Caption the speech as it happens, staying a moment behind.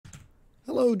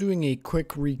Hello, doing a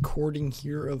quick recording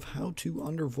here of how to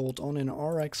undervolt on an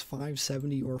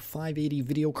RX570 or 580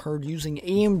 video card using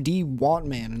AMD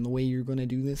Wattman. And the way you're going to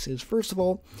do this is, first of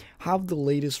all, have the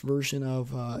latest version of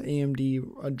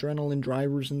AMD Adrenalin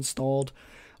drivers installed.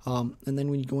 And then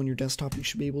when you go on your desktop, you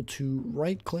should be able to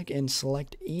right click and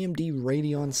select AMD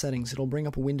Radeon settings. It'll bring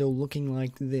up a window looking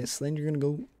like this. Then you're going to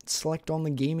go select on the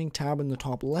gaming tab in the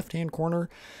top left hand corner.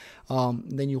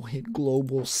 Then you'll hit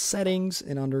global settings,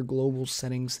 and under global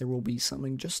settings there will be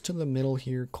something just to the middle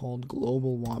here called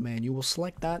global Wattman. You will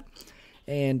select that,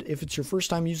 and if it's your first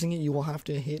time using it, you will have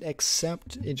to hit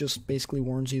accept. It just basically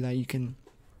warns you that you can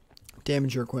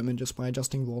damage your equipment just by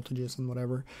adjusting voltages and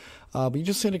whatever, but you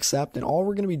just hit accept. And all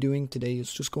we're going to be doing today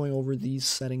is just going over these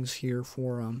settings here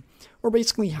for or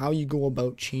basically how you go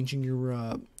about changing your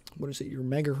your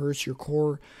megahertz, your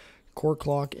core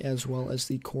clock, as well as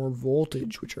the core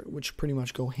voltage, which pretty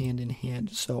much go hand in hand.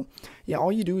 So yeah,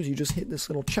 all you do is you just hit this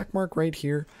little check mark right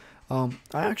here. I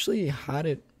actually had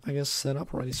it, I guess, set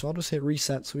up already, so I'll just hit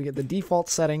reset so we get the default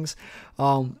settings.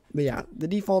 But yeah, the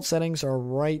default settings are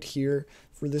right here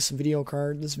for this video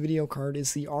card. This video card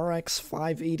is the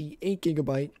RX580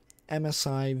 8GB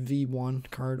MSI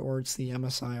V1 card, or it's the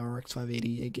MSI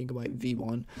RX580 8GB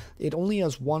V1. It only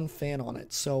has one fan on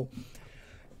it, so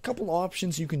couple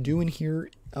options you can do in here.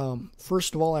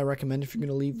 First of all, I recommend, if you're going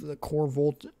to leave the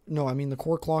the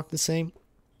core clock the same,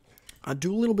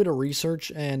 do a little bit of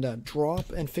research and drop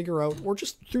and figure out, or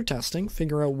just through testing,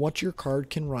 figure out what your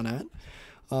card can run at,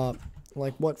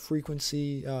 like what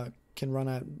frequency can run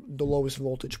at the lowest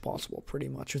voltage possible, pretty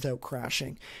much without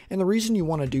crashing. And the reason you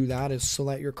want to do that is so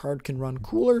that your card can run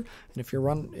cooler, and if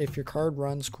your card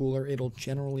runs cooler, it'll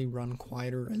generally run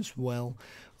quieter as well.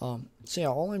 So yeah,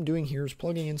 all I'm doing here is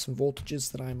plugging in some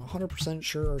voltages that I'm 100%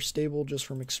 sure are stable just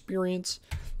from experience.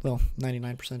 Well,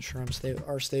 99% sure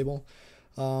are stable.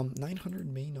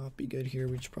 900 may not be good here.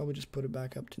 We should probably just put it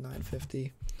back up to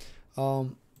 950.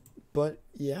 But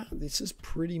yeah, this is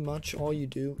pretty much all you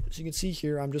do. So you can see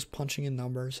here, I'm just punching in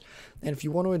numbers. And if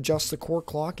you want to adjust the core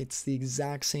clock, it's the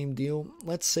exact same deal.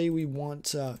 Let's say we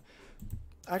want,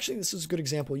 actually this is a good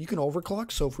example. You can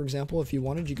overclock. So for example, if you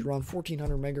wanted, you could run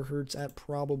 1400 megahertz at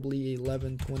probably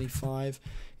 1125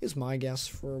 is my guess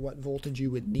for what voltage you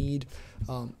would need.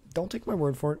 Don't take my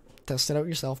word for it. Test it out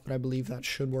yourself, but I believe that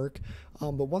should work.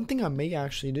 But one thing I may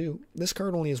actually do, this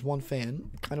card only has one fan,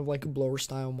 kind of like a blower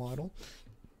style model.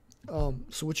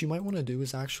 So what you might want to do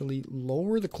is actually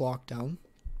lower the clock down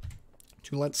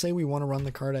to, let's say we want to run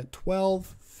the card at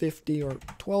 1250 or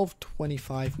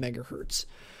 1225 megahertz.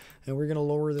 And we're going to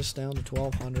lower this down to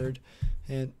 1200.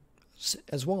 And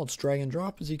as well, it's drag and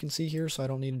drop, as you can see here, so I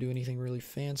don't need to do anything really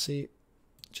fancy. It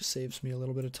just saves me a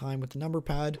little bit of time with the number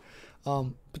pad.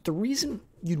 But the reason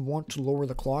you'd want to lower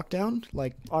the clock down,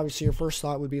 like obviously your first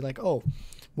thought would be like, oh,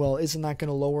 well, isn't that going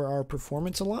to lower our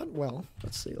performance a lot? Well,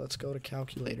 let's see. Let's go to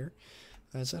calculator.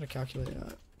 Is that a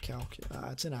calculator?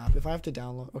 It's an app. If I have to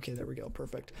download, okay, there we go.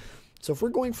 Perfect. So if we're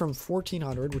going from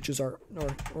 1400, which is our,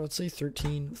 or let's say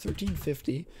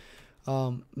 1350,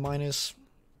 minus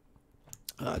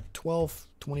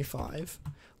 1225,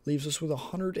 leaves us with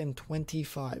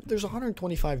 125. There's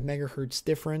 125 megahertz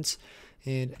difference.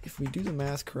 And if we do the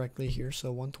math correctly here,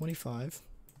 so 125.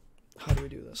 How do we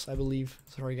do this? I believe,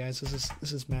 sorry guys, this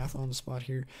is math on the spot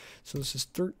here. So this is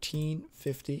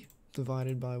 1350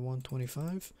 divided by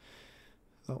 125.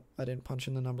 Oh, I didn't punch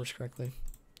in the numbers correctly.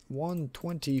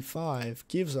 125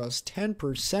 gives us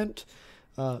 10%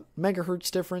 megahertz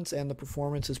difference, and the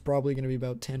performance is probably going to be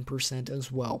about 10%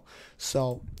 as well.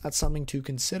 So that's something to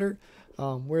consider.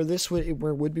 Where it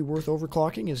would be worth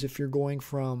overclocking is if you're going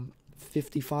from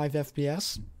 55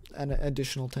 FPS. An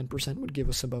additional 10% would give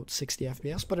us about 60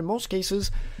 FPS. But in most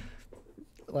cases,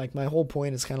 like my whole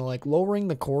point is kind of like lowering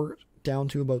the core down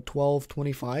to about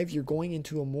 1225. You're going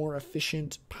into a more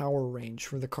efficient power range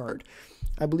for the card.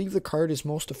 I believe the card is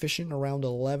most efficient around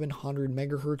 1100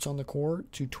 megahertz on the core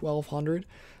to 1200,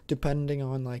 depending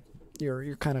on like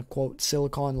your kind of quote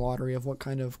silicon lottery of what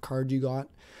kind of card you got.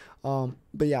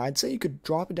 But yeah, I'd say you could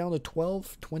drop it down to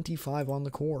 1225 on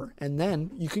the core, and then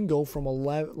you can go from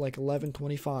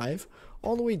 1125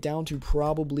 all the way down to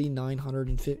probably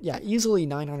 950. Yeah, easily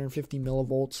 950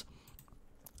 millivolts.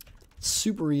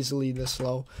 Super easily this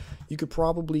low. You could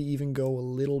probably even go a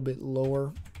little bit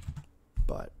lower,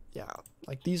 but yeah,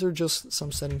 like these are just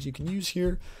some settings you can use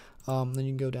here. Then you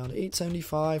can go down to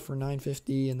 875 for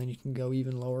 950, and then you can go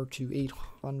even lower to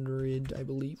 800, I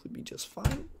believe would be just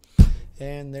fine.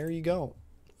 And there you go.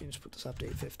 You just put this up to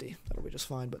 850. That'll be just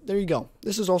fine. But there you go.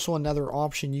 This is also another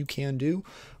option you can do,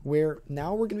 where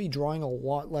now we're going to be drawing a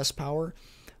lot less power.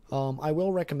 I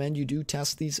will recommend you do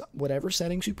test these, whatever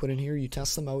settings you put in here, you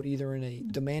test them out either in a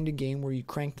demanded game where you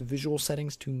crank the visual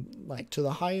settings to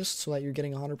the highest so that you're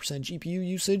getting 100% GPU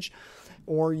usage,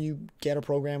 or you get a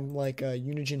program like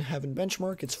Unigine Heaven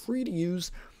Benchmark. It's free to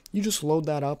use. You just load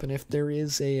that up, and if there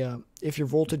is if your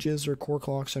voltages or core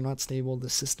clocks are not stable, the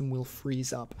system will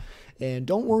freeze up. And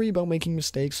don't worry about making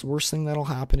mistakes. The worst thing that'll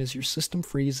happen is your system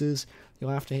freezes.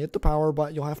 You'll have to hit the power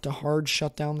button. You'll have to hard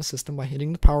shut down the system by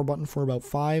hitting the power button for about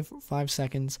 5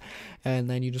 seconds, and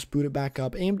then you just boot it back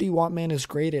up. AMD Wattman is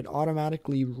great. It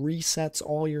automatically resets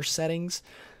all your settings,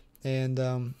 and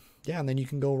yeah, and then you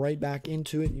can go right back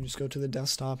into it. You just go to the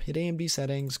desktop, hit AMD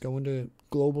settings, go into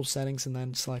global settings, and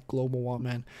then select global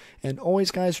Wattman. And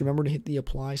always, guys, remember to hit the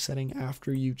apply setting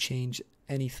after you change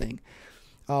anything.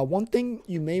 One thing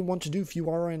you may want to do if you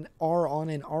are on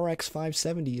an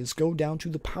RX570 is go down to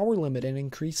the power limit and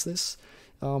increase this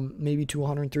maybe to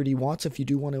 130 watts if you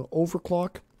do want to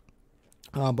overclock.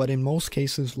 But in most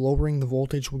cases, lowering the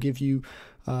voltage will give you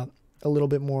a little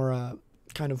bit more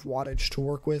kind of wattage to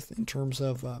work with in terms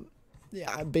of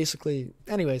yeah, basically,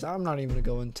 anyways, I'm not even going to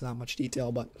go into that much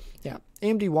detail, but yeah,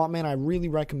 AMD Wattman, I really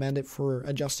recommend it for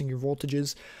adjusting your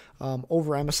voltages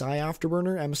over MSI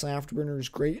Afterburner. MSI Afterburner is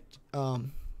great.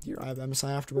 Here I have MSI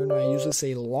Afterburner. I use this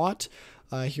a lot.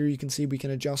 Here you can see we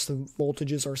can adjust the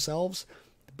voltages ourselves,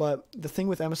 but the thing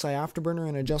with MSI Afterburner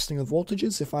and adjusting the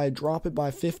voltages, if I drop it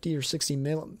by 50 or 60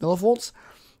 millivolts,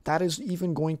 that is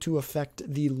even going to affect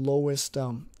the lowest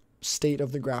state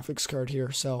of the graphics card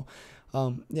here. So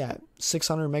yeah,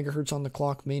 600 megahertz on the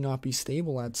clock may not be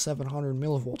stable at 700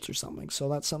 millivolts or something. So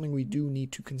that's something we do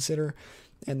need to consider,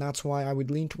 and that's why I would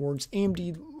lean towards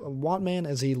AMD Wattman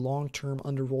as a long-term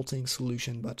undervolting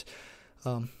solution. But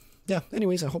yeah,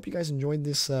 anyways, I hope you guys enjoyed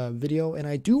this video, and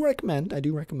I do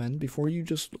recommend before you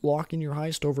just lock in your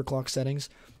highest overclock settings,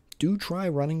 do try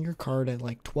running your card at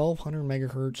like 1200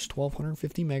 megahertz,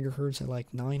 1250 megahertz at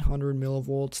like 900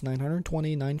 millivolts,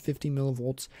 920, 950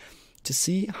 millivolts, to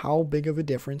see how big of a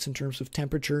difference in terms of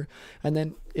temperature, and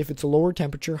then if it's a lower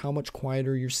temperature, how much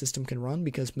quieter your system can run,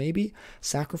 because maybe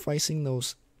sacrificing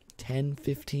those 10,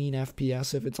 15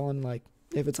 FPS if it's on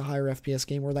if it's a higher FPS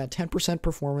game, or that 10%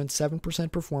 performance,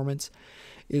 7% performance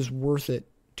is worth it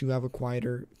to have a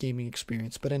quieter gaming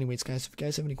experience. But anyways, guys, if you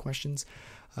guys have any questions,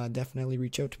 definitely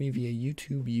reach out to me via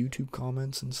YouTube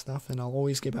comments and stuff, and I'll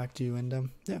always get back to you. And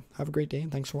yeah, have a great day,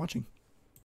 and thanks for watching.